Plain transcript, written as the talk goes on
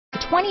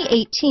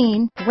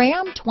2018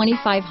 Ram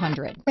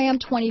 2500. Ram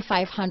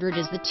 2500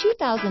 is the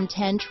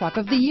 2010 Truck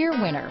of the Year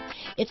winner.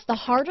 It's the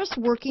hardest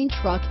working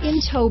truck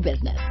in tow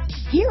business.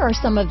 Here are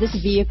some of this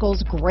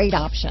vehicle's great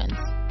options: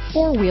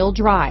 four-wheel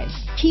drive,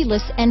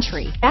 keyless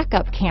entry,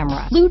 backup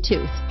camera,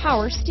 Bluetooth,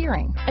 power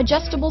steering,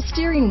 adjustable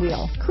steering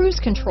wheel, cruise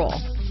control,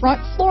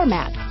 front floor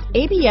mats,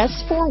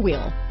 ABS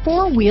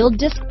four-wheel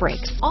disc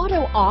brakes,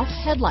 auto-off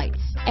headlights,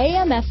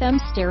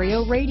 AM/FM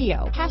stereo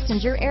radio,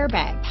 passenger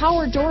airbag,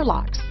 power door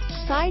locks,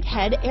 side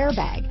head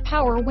airbag,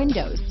 power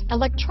windows,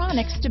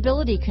 electronic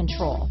stability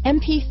control,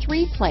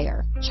 MP3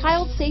 player,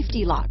 child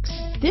safety locks.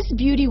 This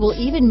beauty will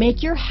even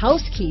make your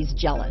house keys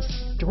jealous.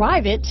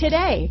 Drive it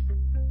today.